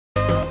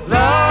Lord,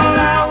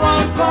 I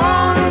was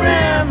born a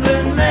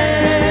rambling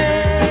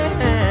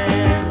man,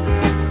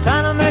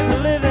 trying to make a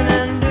living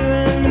and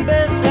doing the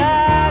best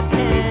I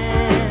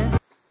can.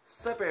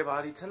 What's up,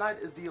 everybody? Tonight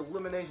is the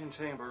Elimination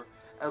Chamber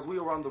as we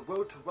are on the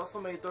road to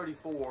WrestleMania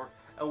 34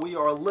 and we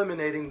are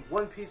eliminating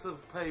one piece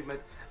of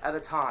pavement at a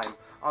time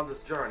on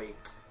this journey.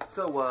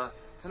 So,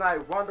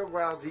 tonight Ronda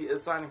Rousey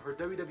is signing her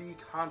WWE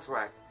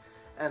contract,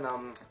 and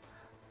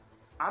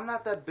I'm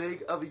not that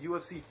big of a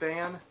UFC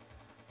fan,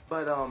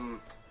 but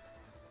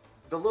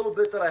the little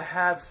bit that I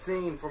have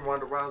seen from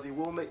Ronda Rousey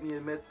will make me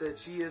admit that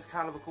she is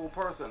kind of a cool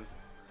person.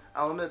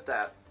 I'll admit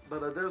that.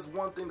 But there's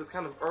one thing that's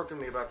kind of irking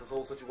me about this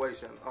whole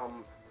situation.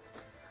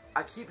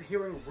 I keep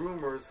hearing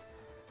rumors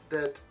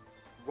that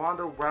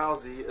Ronda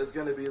Rousey is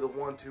going to be the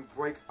one to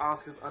break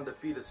Asuka's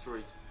undefeated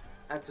streak.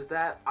 And to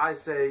that, I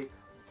say,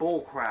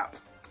 bullcrap.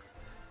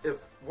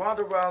 If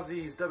Ronda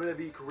Rousey's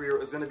WWE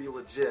career is going to be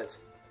legit,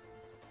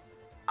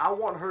 I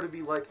want her to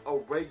be like a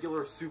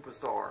regular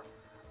superstar.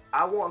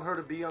 I want her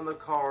to be on the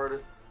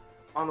card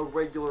on a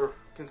regular,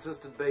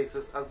 consistent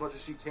basis as much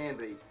as she can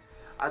be.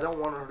 I don't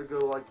want her to go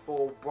like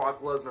full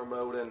Brock Lesnar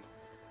mode and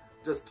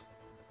just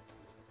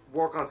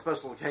work on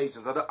special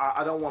occasions.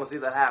 I don't want to see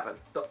that happen.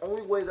 The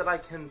only way that I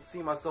can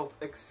see myself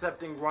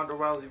accepting Ronda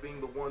Rousey being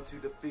the one to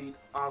defeat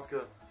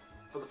Asuka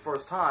for the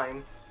first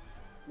time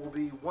will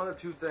be one of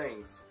two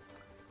things.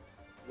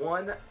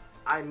 One,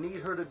 I need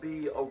her to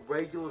be a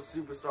regular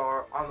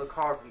superstar on the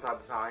card from time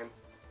to time.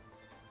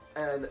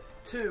 And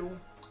two,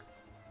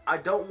 I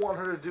don't want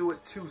her to do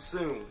it too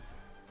soon.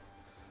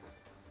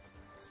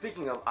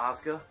 Speaking of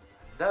Asuka,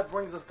 that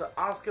brings us to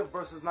Asuka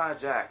versus Nia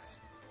Jax.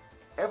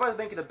 Everybody's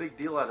making a big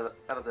deal out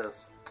of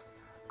this.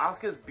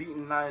 Asuka's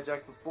beaten Nia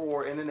Jax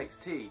before in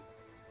NXT.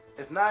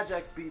 If Nia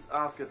Jax beats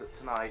Asuka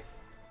tonight,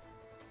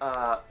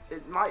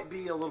 it might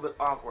be a little bit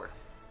awkward.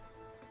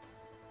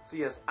 So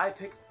yes, I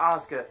pick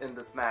Asuka in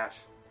this match.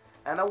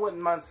 And I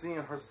wouldn't mind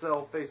seeing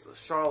herself face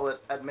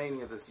Charlotte at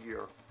Mania this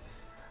year.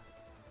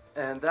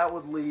 And that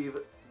would leave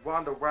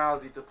Ronda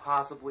Rousey to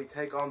possibly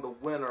take on the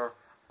winner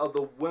of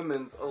the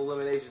Women's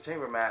Elimination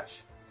Chamber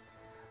match.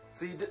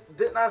 See,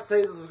 didn't I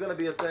say this was going to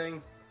be a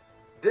thing?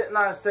 Didn't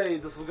I say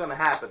this was going to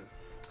happen?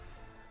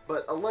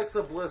 But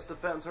Alexa Bliss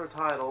defends her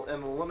title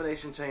in the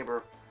Elimination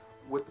Chamber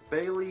with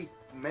Bayley,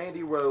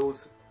 Mandy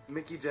Rose,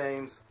 Mickie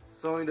James,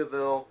 Sonya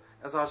Deville,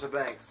 and Sasha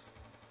Banks.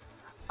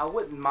 I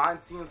wouldn't mind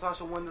seeing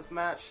Sasha win this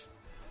match,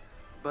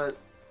 but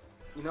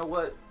you know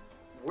what?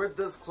 We're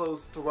this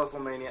close to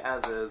WrestleMania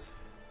as is,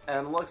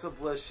 and Alexa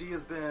Bliss, she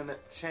has been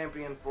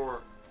champion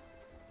for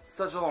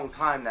such a long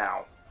time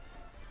now.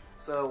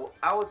 So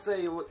I would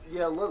say,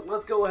 yeah,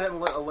 let's go ahead and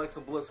let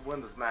Alexa Bliss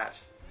win this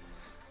match.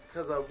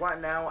 Because right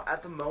now,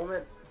 at the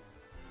moment,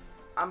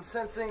 I'm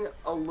sensing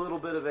a little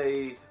bit of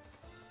a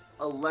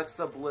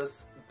Alexa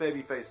Bliss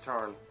babyface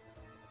turn.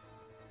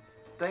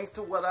 Thanks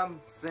to what I'm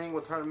seeing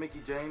with her and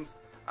Mickie James,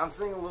 I'm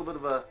seeing a little bit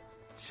of a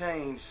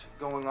change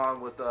going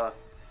on with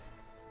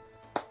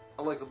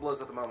Alexa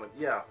Bliss at the moment.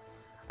 Yeah,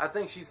 I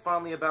think she's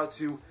finally about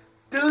to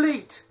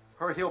delete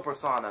her heel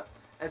persona.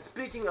 And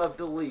speaking of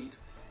delete,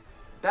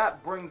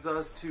 that brings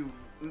us to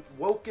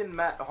Woken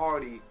Matt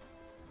Hardy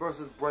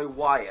versus Bray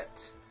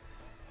Wyatt.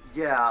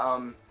 Yeah,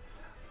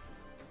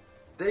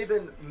 they've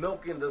been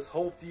milking this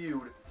whole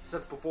feud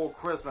since before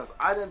Christmas.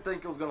 I didn't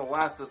think it was going to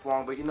last this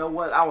long, but you know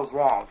what? I was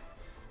wrong.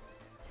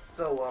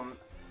 So,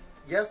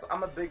 yes,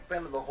 I'm a big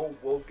fan of the whole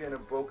Woken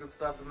and Broken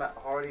stuff with Matt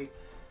Hardy,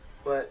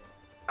 but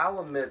I'll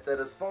admit that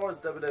as far as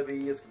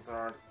WWE is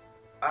concerned,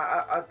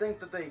 I think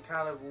that they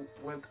kind of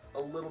went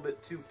a little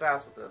bit too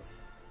fast with this.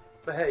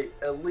 But hey,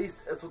 at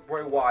least it's with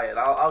Bray Wyatt.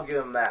 I'll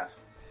give him that.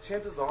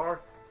 Chances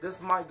are,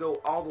 this might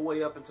go all the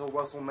way up until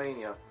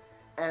WrestleMania.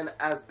 And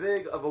as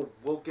big of a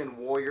Woken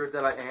warrior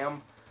that I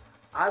am,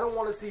 I don't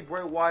want to see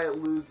Bray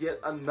Wyatt lose yet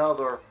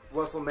another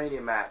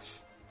WrestleMania match.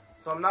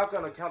 So I'm not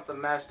going to count the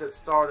match that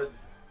started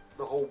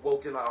the whole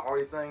Woken Matt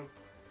Hardy thing.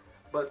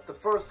 But the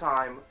first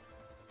time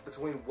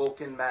between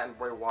Woken Matt and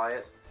Bray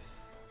Wyatt,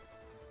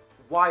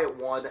 Wyatt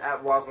won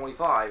at Raw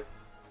 25.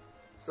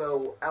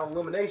 So at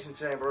Elimination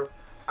Chamber,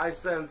 I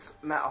sense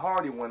Matt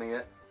Hardy winning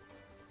it,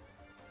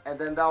 and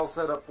then that'll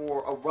set up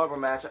for a rubber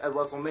match at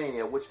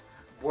WrestleMania, which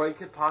Bray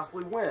could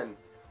possibly win.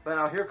 But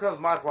now here comes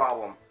my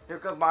problem. Here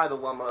comes my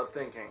dilemma of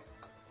thinking.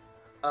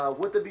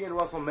 With it being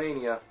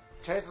WrestleMania,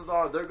 chances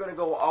are they're going to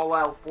go all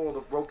out for the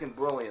Broken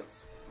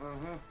Brilliance.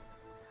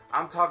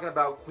 I'm talking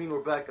about Queen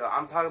Rebecca.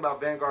 I'm talking about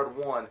Vanguard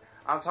 1.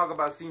 I'm talking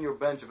about Senior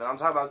Benjamin. I'm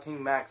talking about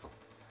King Max.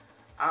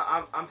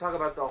 I'm talking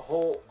about the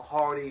whole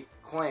Hardy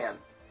clan.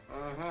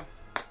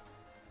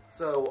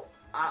 So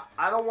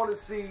I don't want to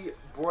see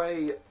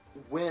Bray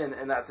win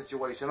in that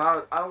situation.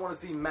 I don't want to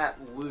see Matt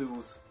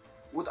lose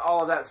with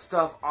all of that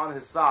stuff on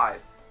his side.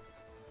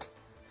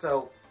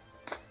 So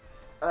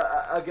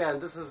again,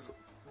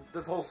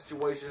 this whole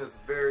situation is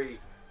very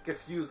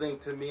confusing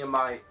to me and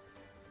my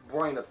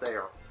brain up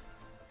there.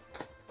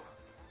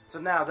 So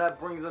now that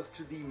brings us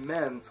to the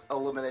men's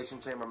Elimination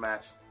Chamber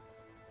match.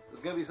 There's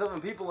going to be 7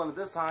 people in it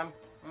this time.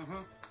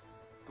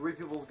 3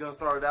 people is going to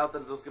start it out,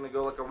 then it's just going to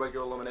go like a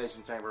regular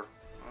Elimination Chamber.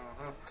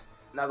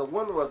 Now, the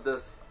winner of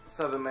this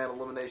 7-man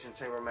Elimination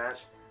Chamber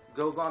match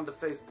goes on to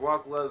face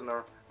Brock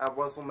Lesnar at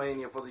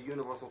WrestleMania for the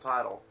Universal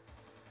title.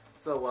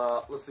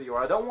 So, let's see here.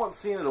 I don't want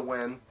Cena to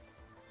win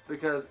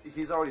because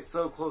he's already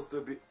so close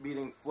to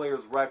beating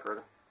Flair's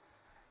record.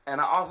 And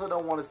I also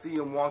don't want to see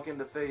him walk in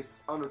to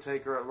face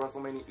Undertaker at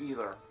WrestleMania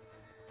either.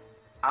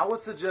 I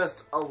would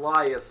suggest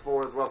Elias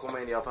for his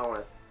WrestleMania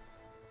opponent.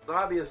 That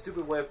might be a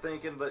stupid way of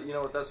thinking, but you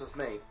know what, that's just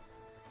me.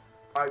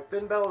 Alright,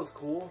 Finn Balor's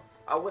cool.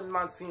 I wouldn't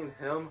mind seeing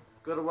him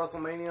go to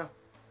WrestleMania.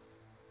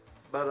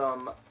 But,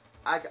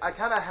 I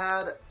kind of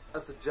had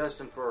a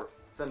suggestion for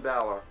Finn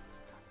Balor.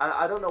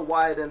 I don't know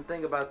why I didn't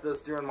think about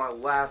this during my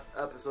last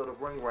episode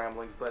of Ring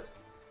Ramblings, but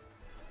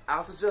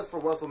I'll suggest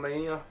for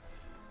WrestleMania,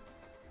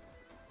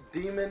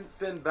 Demon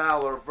Finn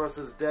Balor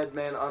versus Dead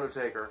Man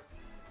Undertaker.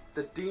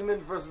 The Demon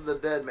versus the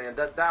Dead Man.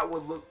 That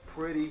would look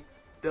pretty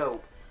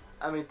dope.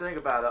 I mean, think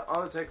about it.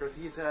 Undertaker's,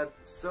 he's had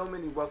so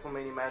many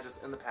WrestleMania matches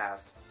in the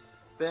past.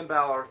 Finn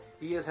Balor,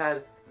 he has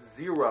had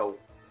 0.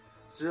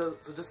 So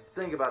just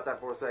think about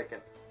that for a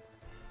second.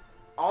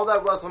 All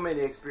that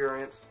WrestleMania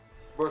experience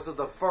versus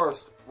the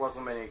first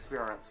WrestleMania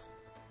experience.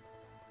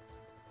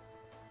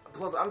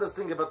 Plus, I'm just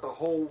thinking about the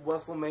whole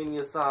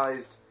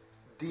WrestleMania-sized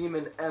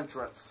Demon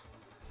entrance.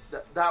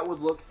 That would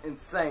look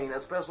insane,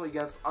 especially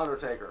against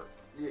Undertaker.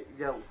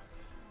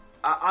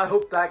 I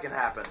hope that can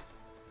happen.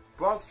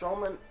 Braun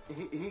Strowman,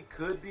 he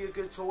could be a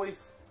good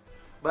choice,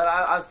 but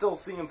I still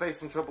see him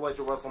facing Triple H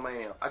at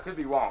WrestleMania. I could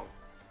be wrong.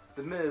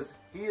 The Miz,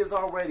 he is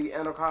already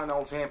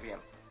Intercontinental Champion,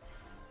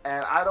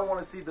 and I don't want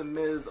to see The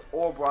Miz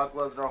or Brock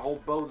Lesnar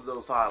hold both of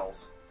those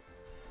titles.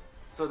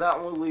 So that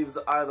only leaves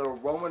either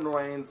Roman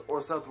Reigns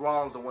or Seth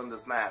Rollins to win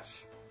this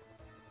match.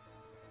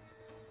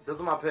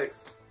 Those are my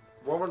picks.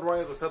 Roman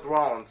Reigns or Seth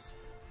Rollins.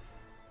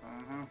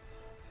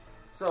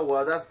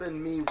 So, that's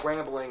been me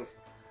rambling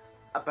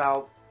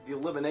about the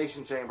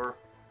Elimination Chamber.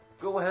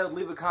 Go ahead,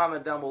 leave a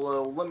comment down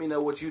below. Let me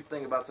know what you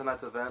think about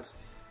tonight's event.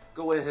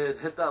 Go ahead,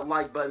 hit that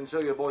like button,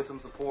 show your boy some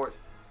support.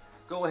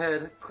 Go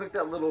ahead, click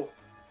that little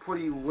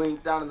pretty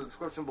link down in the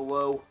description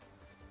below.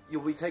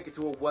 You'll be taken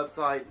to a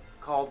website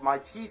called My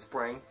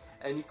Teespring,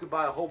 and you could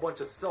buy a whole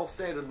bunch of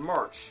self-standard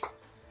merch.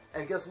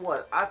 And guess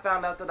what? I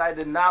found out that I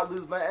did not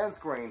lose my end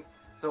screen.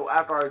 So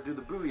after I do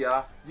the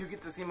booyah, you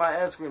get to see my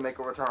end screen make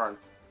a return.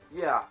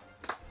 Yeah.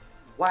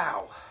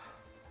 Wow.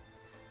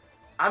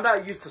 I'm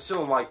not used to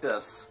showing like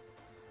this.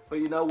 But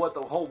you know what?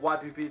 The whole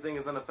YPP thing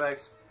is in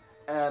effect.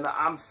 And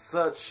I'm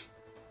such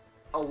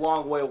a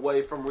long way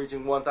away from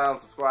reaching 1,000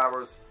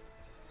 subscribers.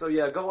 So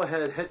yeah, go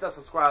ahead, hit that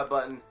subscribe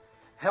button.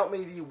 Help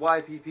me be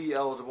YPP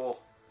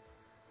eligible.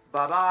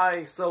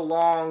 Bye-bye, so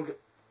long,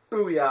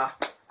 booyah,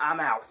 I'm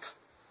out.